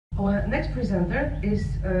Our next presenter is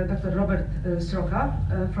Dr. Robert Sroka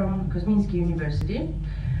from Kozmińskiego University,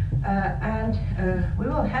 and we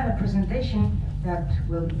will have a presentation that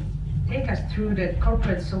will take us through the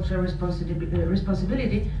corporate social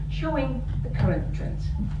responsibility, showing the current trends.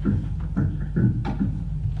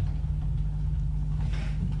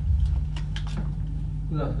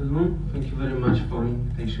 Good afternoon. Thank you very much for the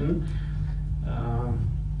invitation.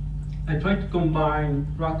 I try to combine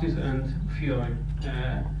practice and theory.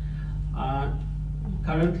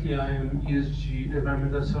 Currently, I am ESG,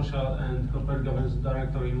 Environmental, Social and Corporate Governance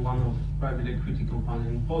Director in one of private equity companies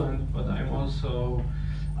in Poland, but I'm also,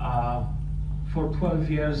 for 12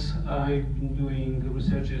 years, I've been doing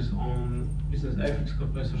researches on business ethics,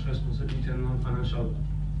 corporate social responsibility and non-financial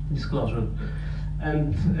disclosure.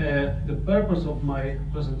 And the purpose of my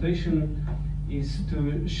presentation is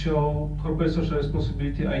to show corporate social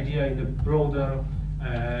responsibility idea in the broader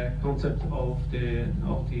concept of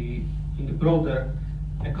in the broader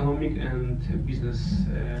economic and business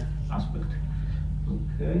aspect.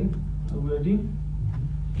 Okay, are we ready?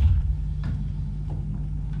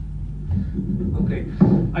 Okay,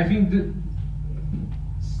 I think that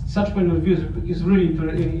such point of view is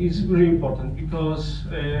really important because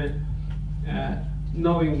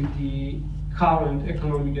knowing the current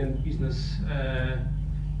economic and business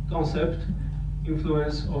concept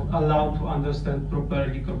influence or allow to understand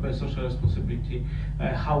properly corporate social responsibility,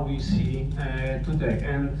 how we see today.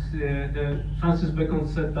 And Francis Bacon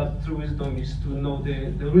said that true wisdom is to know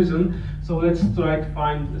the reason. So let's try to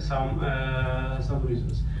find some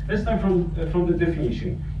reasons. Let's start from the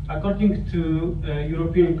definition. According to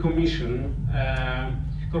European Commission,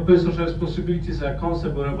 corporate social responsibility is a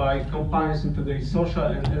concept whereby companies integrate social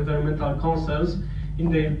and environmental concerns in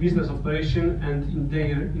their business operation and in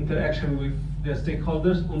their interaction with the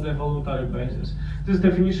stakeholders on a voluntary basis. This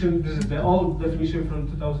definition, this is the old definition from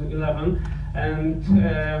 2011, and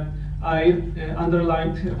I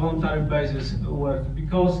underlined voluntary basis word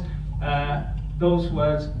because those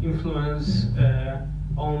words influence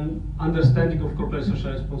on understanding of corporate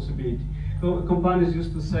social responsibility. Companies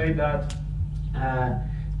used to say that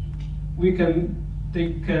we can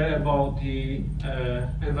take care about the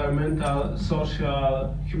environmental,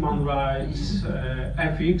 social, human rights,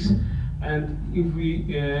 ethics, and if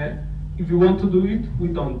we want to do it, we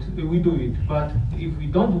do it. But if we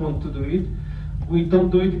don't want to do it, we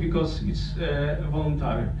don't do it because it's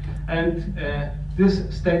voluntary. And this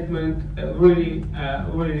statement really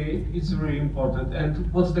is really important.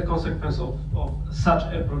 And what's the consequence of such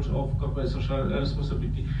approach of corporate social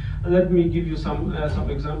responsibility? Let me give you some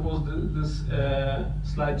examples. This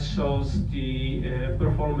slide shows the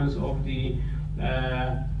performance of the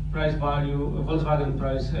price value, Volkswagen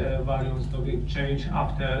price value of stock exchange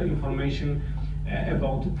after information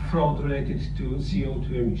about fraud related to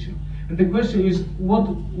CO2 emission. And the question is, what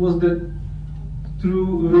was the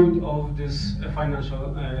true root of this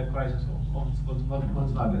financial crisis of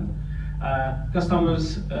Volkswagen?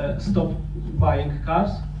 Customers stopped buying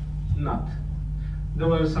cars? Not. There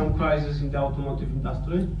were some crises in the automotive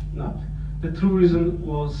industry? Not. The true reason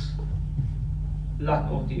was lack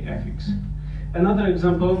of the ethics. Another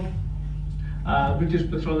example, British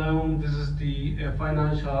Petroleum. This is the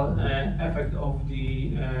financial effect of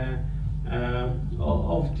the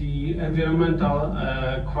environmental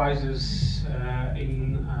crisis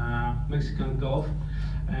in Mexican Gulf,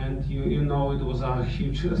 and you know it was a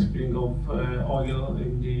huge spilling of oil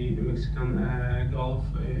in the Mexican Gulf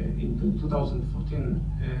in 2014,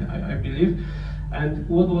 I believe. And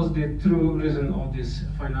what was the true reason of this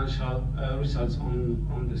financial results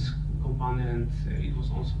on this company? And it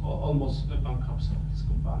was also almost a bankruptcy of this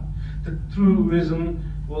company. The true reason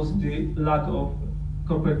was the lack of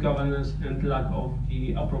corporate governance and lack of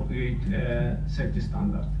the appropriate safety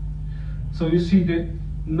standard. So you see the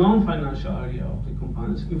non-financial area of the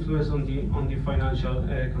companies influence on the financial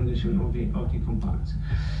condition of the companies.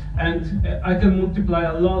 And I can multiply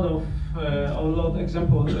a lot of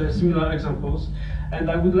examples, similar examples, and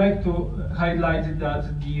I would like to highlight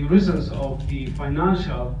that the reasons of the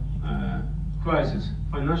financial crisis,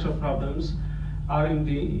 financial problems, are in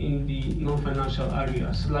the non-financial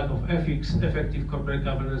areas: lack of ethics, effective corporate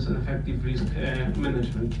governance, and effective risk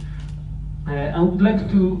management. I would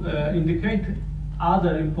like to indicate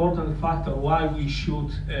other important factor why we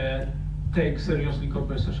should take seriously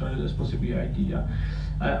corporate social responsibility idea.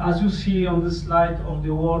 As you see on this slide of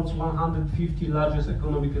the world's 150 largest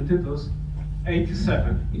economic entities,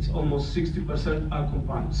 87, it's almost 60% are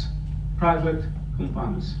companies, private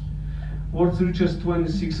companies. World's richest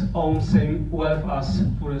 26 own same wealth as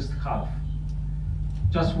poorest half.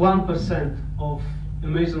 Just 1% of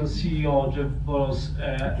Amazon CEO Jeff Bezos'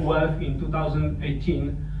 wealth in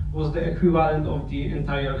 2018 was the equivalent of the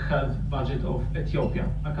entire health budget of Ethiopia,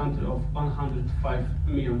 a country of 105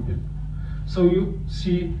 million people. So you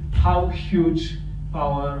see how huge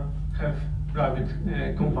power have private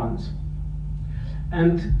companies.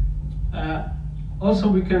 And also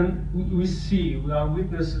we are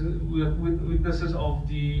witnesses of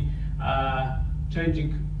the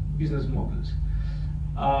changing business models.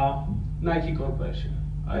 Nike Corporation.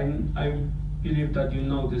 I believe that you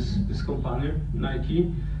know this company,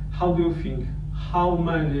 Nike. How do you think, how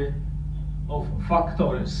many of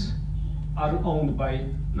factories are owned by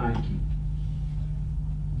Nike?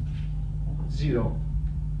 0.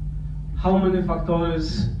 How many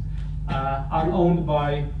factories are owned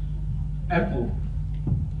by Apple?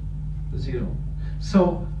 0.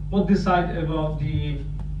 So what decide about the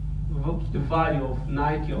value of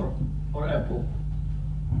Nike or Apple?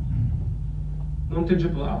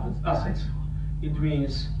 Non-tangible assets. It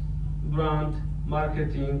means brand,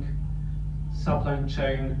 marketing, supply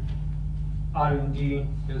chain, R&D,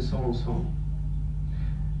 and so on.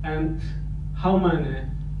 And how many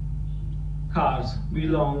cars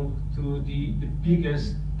belong to the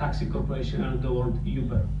biggest taxi corporation in the world,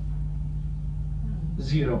 Uber?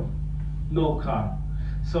 0. No car.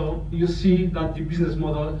 So you see that the business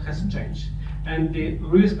model has changed, and the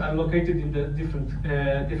risks are located in the different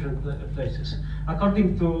places.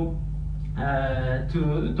 According to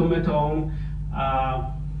Meton,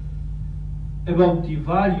 about the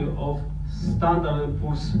value of Standard &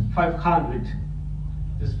 Poor's 500,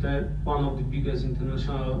 this is one of the biggest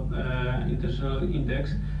international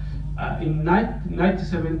index. In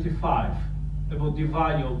 1975, about the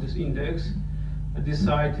value of this index,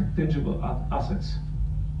 decide tangible assets,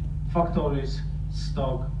 factories,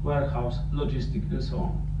 stock, warehouse, logistics, and so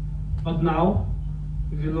on. But now,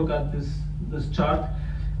 if you look at this chart,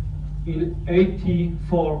 in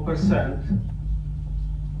 84%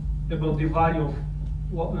 about the value of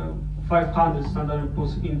 500 Standard &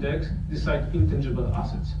 Poor's index decide intangible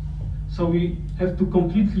assets. So we have to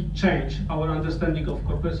completely change our understanding of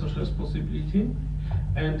corporate social responsibility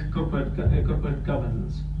and corporate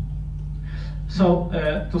governance. So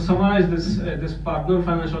to summarize this part,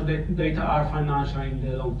 non-financial data are financial in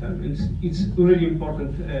the long term. It's a really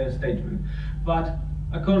important statement. But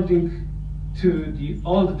according to the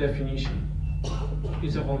old definition,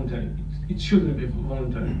 it's a voluntary. It shouldn't be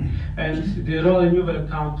voluntary. And the Roland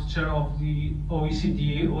Newell-Camp, chair of the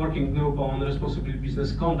OECD working group on responsible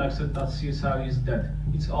business conduct, said that CSR is dead.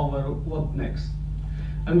 It's over. What next?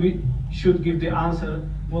 And we should give the answer.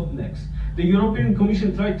 What next? The European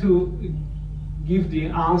Commission tried to give the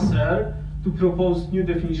answer to propose new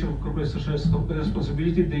definition of corporate social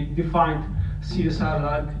responsibility. They defined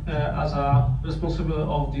CSR as a responsible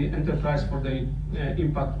of the enterprise for the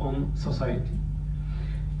impact on society.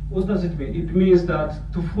 What does it mean? It means that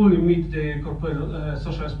to fully meet the corporate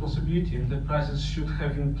social responsibility, enterprises should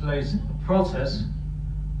have in place a process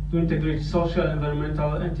to integrate social,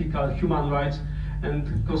 environmental, ethical, human rights,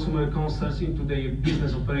 and consumer concerns into their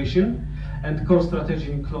business operation, and core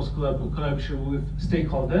strategy in close collaboration with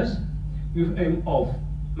stakeholders, with aim of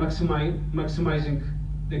maximizing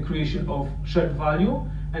the creation of shared value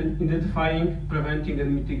and identifying, preventing,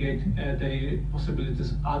 and mitigate the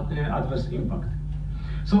possibilities adverse impact.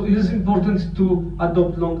 So it is important to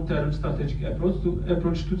adopt long-term strategic approach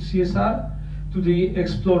to CSR, to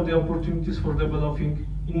explore the opportunities for developing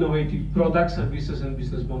innovative products, services, and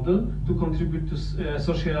business model to contribute to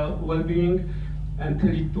social well-being and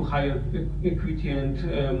lead to higher equity and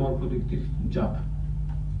more productive job.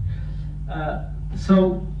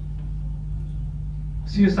 So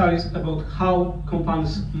CSR is about how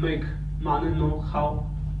companies make money, not how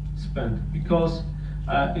spend, because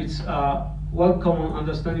it's a well-common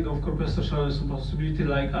understanding of corporate social responsibility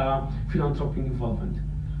like philanthropic involvement.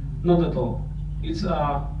 Not at all. It's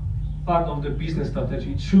a part of the business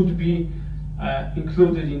strategy. It should be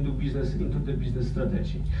included into the business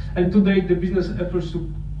strategy. And today, the business approach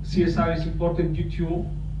to CSR is important due to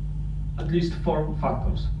at least 4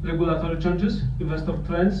 factors: regulatory changes, investor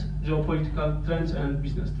trends, geopolitical trends, and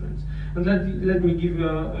business trends. And let me give you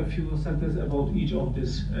a few sentences about each of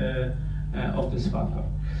this factor.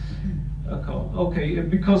 Okay,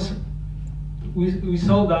 because we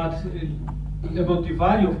saw that about the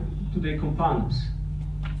value of today companies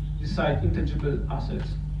decide intangible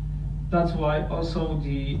assets. That's why also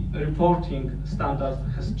the reporting standard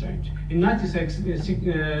has changed. In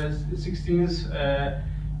 1916,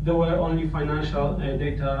 there were only financial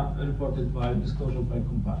data reported by disclosure by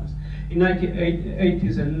companies. In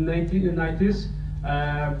 1980s and 1990s,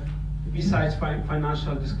 besides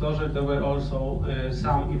financial disclosure, there were also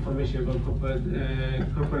some information about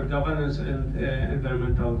corporate governance and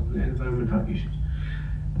environmental issues.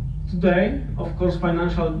 Today, of course,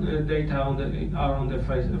 financial data are on the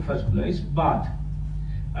first place, but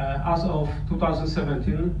as of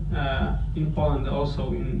 2017, in Poland,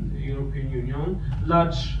 also in the European Union,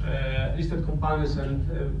 large listed companies and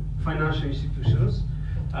financial institutions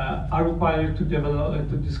are required to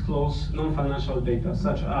disclose non-financial data,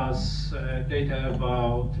 such as data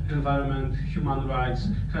about environment, human rights,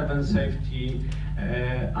 health and safety,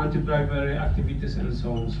 anti-bribery activities, and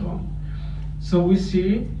so on and so on. So we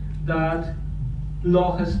see that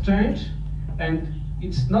law has changed, and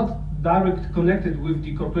it's not directly connected with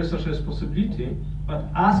the corporate social responsibility, but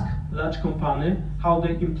ask large company how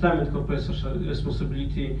they implement corporate social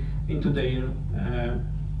responsibility into their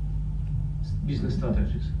business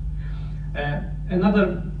strategies. The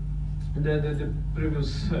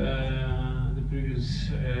previous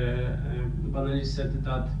panelist said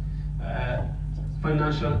that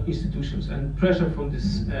financial institutions and pressure from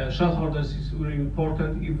these shareholders is really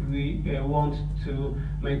important if we want to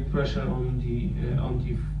make pressure on the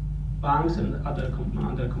banks and other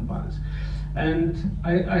companies. And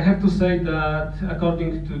I have to say that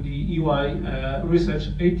according to the EY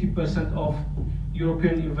research, 80% of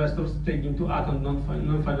European investors take into account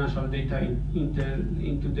non-financial data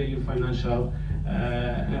into their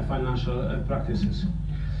financial practices.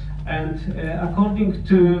 And according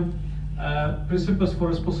to Principles for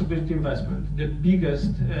Responsibility Investment, the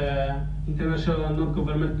biggest international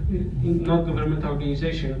non-governmental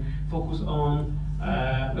organization focused on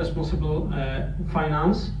responsible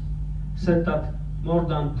finance, said that more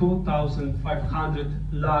than 2,500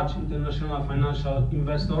 large international financial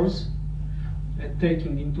investors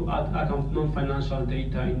taking into account non-financial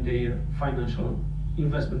data in their financial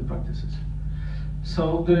investment practices.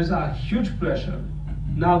 So there is a huge pressure.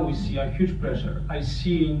 Now we see a huge pressure. I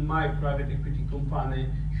see in my private equity company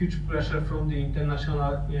huge pressure from the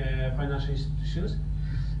international financial institutions,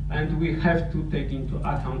 and we have to take into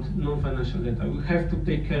account non-financial data. We have to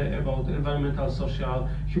take care about environmental, social,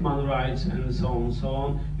 human rights, and so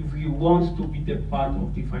on, if we want to be the part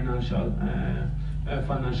of the financial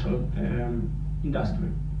industry.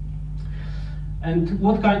 And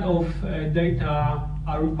what kind of data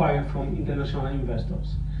are required from international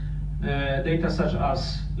investors? Data such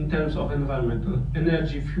as in terms of environmental,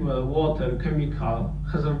 energy, fuel, water, chemical,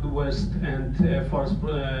 hazardous waste, and forest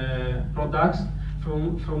products.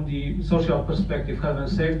 From the social perspective, health and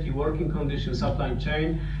safety, working conditions, supply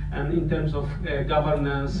chain, and in terms of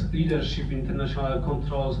governance, leadership, international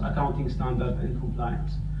controls, accounting standard, and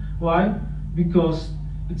compliance. Why? Because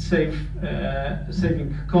it's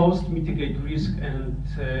saving cost, mitigate risk, and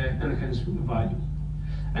enhance value.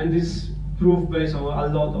 And this proof based on a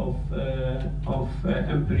lot of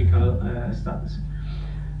empirical studies.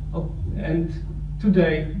 And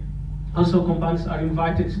today, also companies are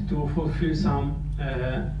invited to fulfill some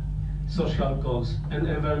social goals and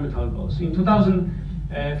environmental goals. In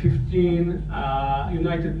 2015,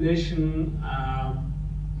 United Nations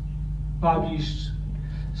published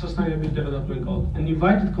Sustainable Development Goals and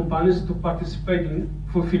invited companies to participate in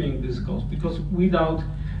fulfilling these goals, because without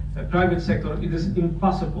the private sector, it is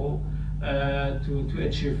impossible to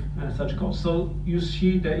achieve such goals. So you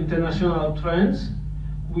see the international trends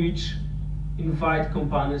which invite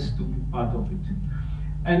companies to be part of it.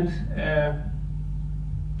 And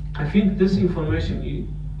I think this information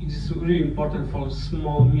is really important for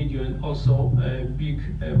small, medium, and also big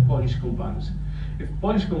Polish companies. If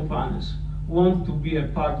Polish companies want to be a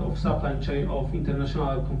part of supply chain of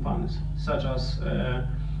international companies, such as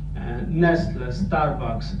Nestle,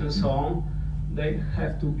 Starbucks, and so on, they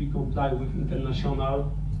have to be compliant with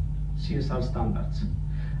international CSR standards.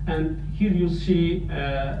 And here you see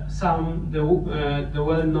the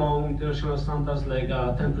well-known international standards like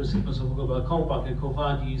 10 Principles of Global Compact,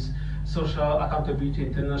 EcoVadis, Social Accountability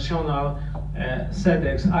International,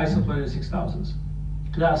 SEDEX, ISO 26000.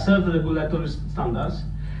 There are self-regulatory standards,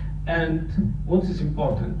 and what is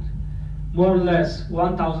important, more or less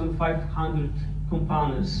 1,500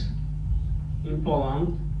 companies in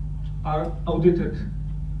Poland are audited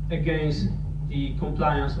against the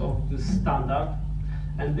compliance of this standard,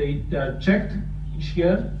 and they are checked each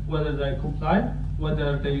year whether they comply,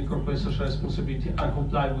 whether the corporate social responsibility are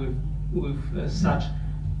complied with such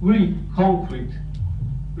really concrete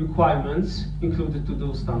requirements included to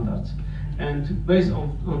those standards. And based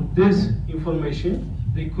on this information,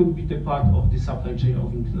 they could be the part of the supply chain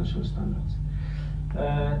of international standards.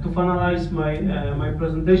 To finalize my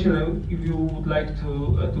presentation, if you would like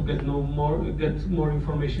to get more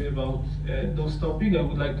information about those topics, I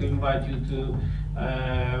would like to invite you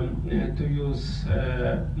to use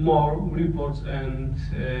more reports and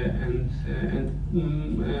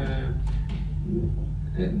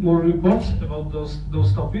more reports about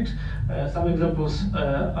those topics. Some examples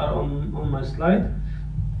are on my slide.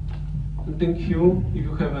 Thank you. If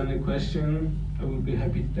you have any question, I will be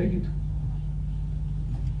happy to take it.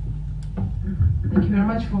 Thank you very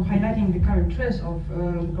much for highlighting the current trends of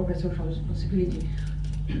corporate social responsibility.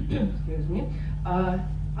 Excuse me. Are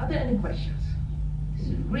there any questions? This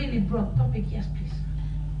is a really broad topic. Yes, please.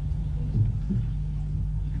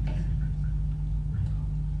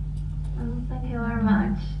 Thank you very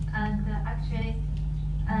much. And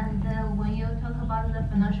when you talk about the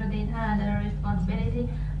financial data and the responsibility,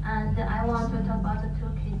 and I want to talk about the two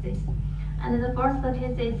cases. And the first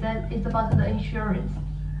case is that it's about the insurance.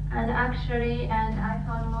 And actually, I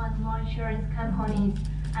found more and more insurance companies,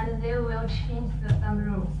 and they will change some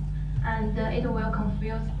rules, and it will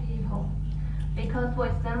confuse people. Because, for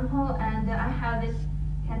example, and I have this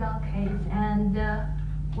kind of case, and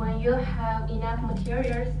when you have enough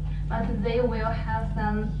materials, but they will have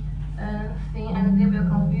some thing, and they will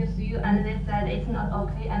confuse you, and they said it's not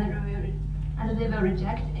okay, and they will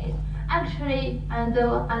reject it. Actually, and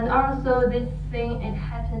also this thing, it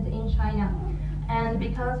happened in China. And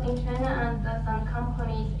because in China and some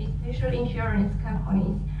companies, especially insurance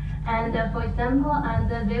companies, and for example, and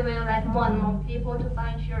they will let more and more people to buy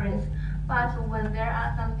insurance. But when there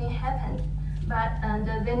are something happens, and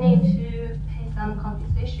they need to pay some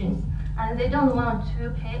compensations, and they don't want to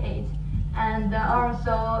pay it, and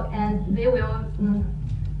they will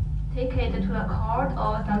take it to a court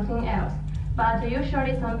or something else. But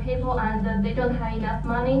usually some people and they don't have enough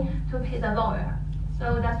money to pay the lawyer.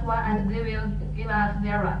 So that's why, and they will give up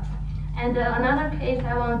their rights. And another case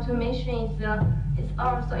I want to mention is it's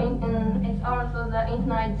also the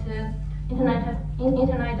internet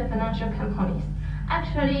financial companies.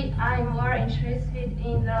 Actually, I'm more interested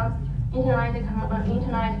in the internet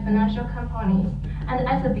financial companies. And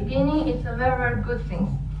at the beginning, it's a very, very good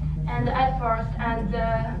thing. And at first,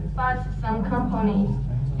 but some companies,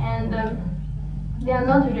 and they are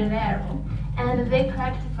not reliable, and they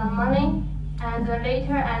collect some money. And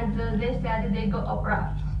later, they said they go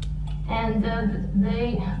abroad, and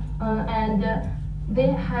they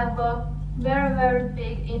have very, very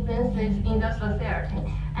big influences in the society.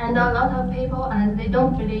 And a lot of people, and they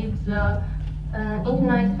don't believe the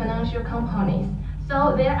internet financial companies.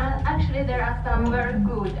 So there are some very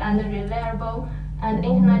good and reliable and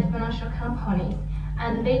internet financial companies.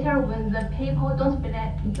 And later, when the people don't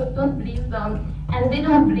believe them, and they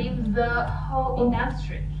don't believe the whole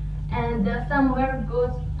industry. And some very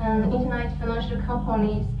good internet financial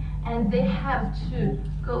companies, and they have to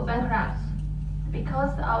go bankrupt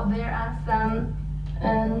because there are some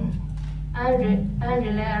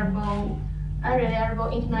unreliable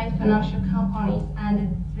internet financial companies,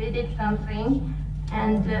 and they did something,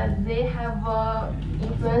 and they have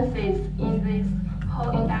influences in this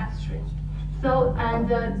whole industry. So, and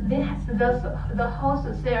the whole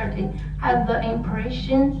society has the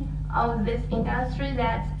impression of this industry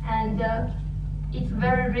that, and it's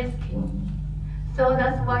very risky. So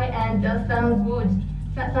that's why, and some good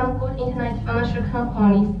internet financial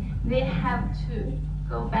companies, they have to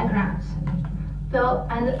go bankrupt. So,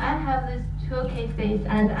 and I have these two cases,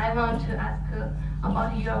 and I want to ask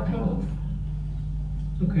about your opinions.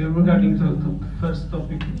 Okay, regarding the first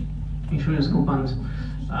topic, insurance companies.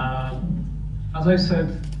 As I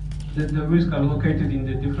said, the risks are located in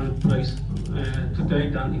the different place today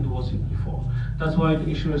than it was before. That's why the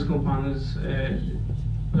insurance companies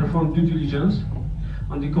perform due diligence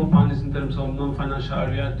on the companies in terms of non-financial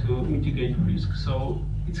area to mitigate risk. So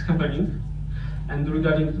it's happening. And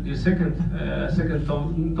regarding to the second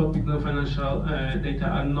topic, non-financial data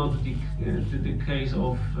are not the case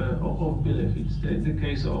of belief. It's the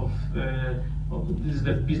case of this is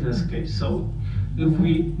the business case. So if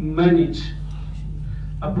we manage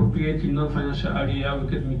appropriately non-financial area, we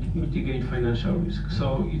can mitigate financial risk.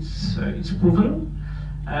 So it's proven,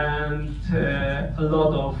 and a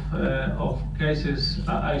lot of cases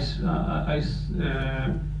I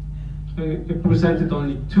presented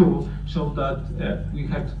only two, show that we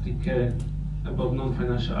have to take care about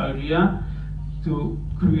non-financial area to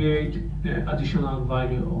create additional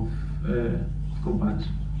value of companies.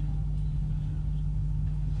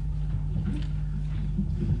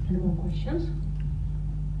 Any more questions?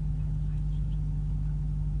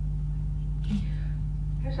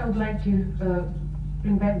 First, I would like to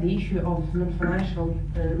bring back the issue of non-financial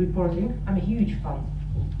reporting. I'm a huge fan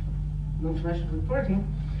of non-financial reporting,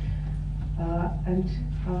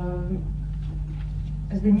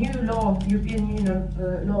 as the new law, European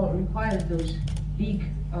Union law requires those big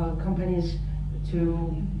companies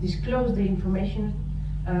to disclose the information,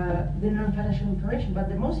 the non-financial information. But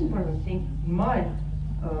the most important thing,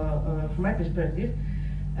 from my perspective,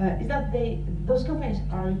 is that those companies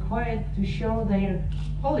are required to show their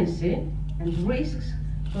policy and risks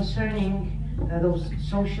concerning those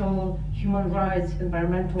social, human rights,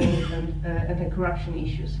 environmental, and anti-corruption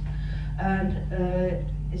issues. And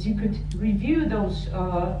as you could review those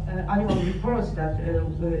annual reports that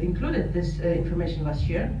included this information last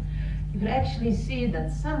year, you could actually see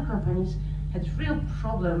that some companies had real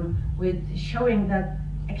problem with showing that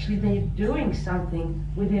actually they're doing something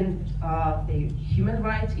within the human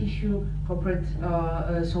rights issue, corporate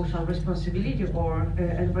social responsibility, or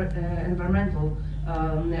environmental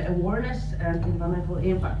awareness and environmental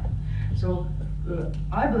impact. So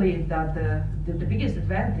I believe that the biggest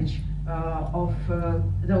advantage of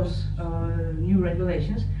those new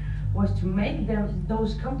regulations was to make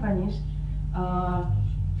those companies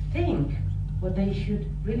think what they should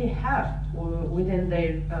really have within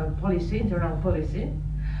their policy, internal policy,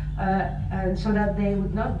 and so that they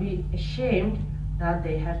would not be ashamed that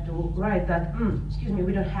they have to write that, excuse me,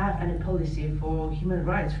 we don't have any policy for human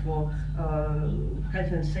rights, for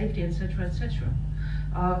health and safety, etc., etc.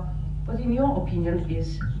 What in your opinion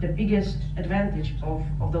is the biggest advantage of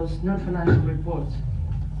those non-financial reports?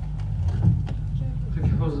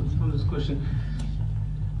 Thank you for this question.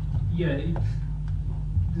 Yeah,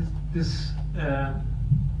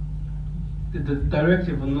 the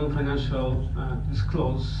directive on non-financial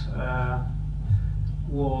disclose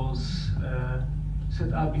was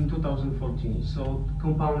set up in 2014. So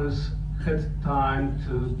companies had time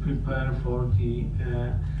to prepare for the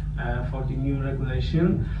new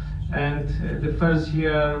regulation. And the first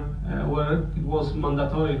year where it was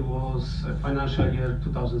mandatory was financial year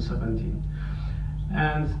 2017.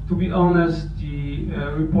 And to be honest, the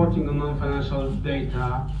reporting on non-financial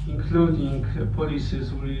data, including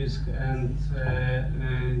policies, risk, and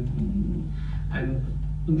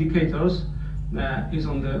indicators, is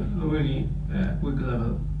on the really weak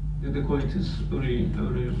level. The quality is really,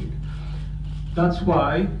 really weak. That's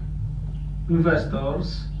why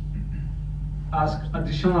investors ask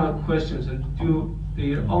additional questions and do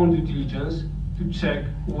their own due diligence to check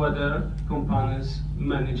whether companies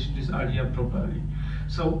manage this area properly.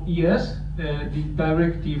 So yes, the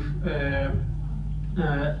directive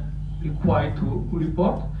required to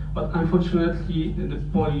report, but unfortunately the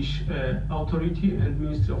Polish authority and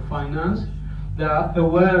Ministry of Finance, they are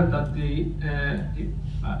aware that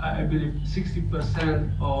I believe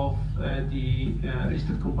 60% of the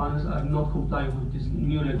listed companies are not complying with this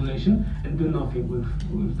new regulation and do nothing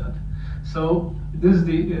with that. So this is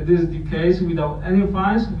the case without any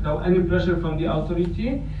fines, without any pressure from the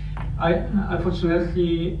authority.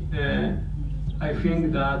 Unfortunately, I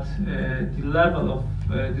think that the level of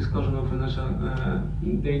disclosure of financial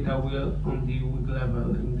data will on the weak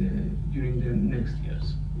level during the next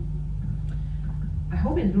years. I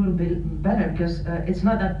hope it will be better, because it's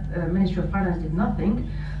not that Ministry of Finance did nothing.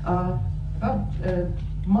 About a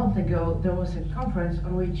month ago, there was a conference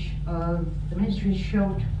on which the ministry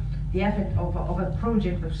showed the effect of a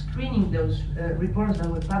project of screening those reports that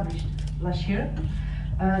were published last year.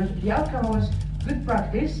 And the outcome was good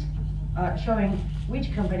practice, showing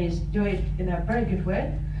which companies do it in a very good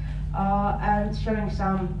way, and showing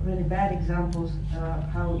some really bad examples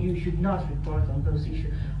how you should not report on those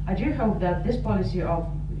issues. I do hope that this policy of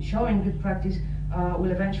showing good practice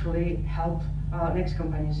will eventually help next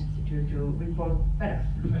companies to report better.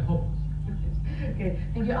 I hope. Okay,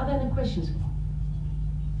 thank you. Are there any questions?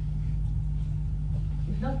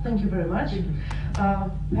 If not, thank you very much.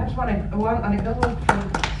 Perhaps one anecdotal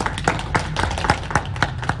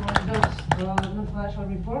for those non-financial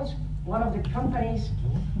reports. One of the companies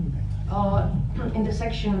in the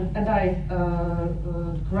section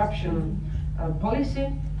anti-corruption policy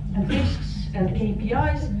and risks and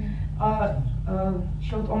KPIs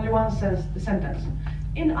showed only one sentence.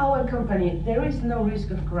 In our company, there is no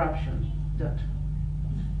risk of corruption.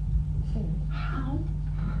 How?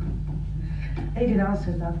 They did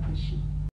answer that question.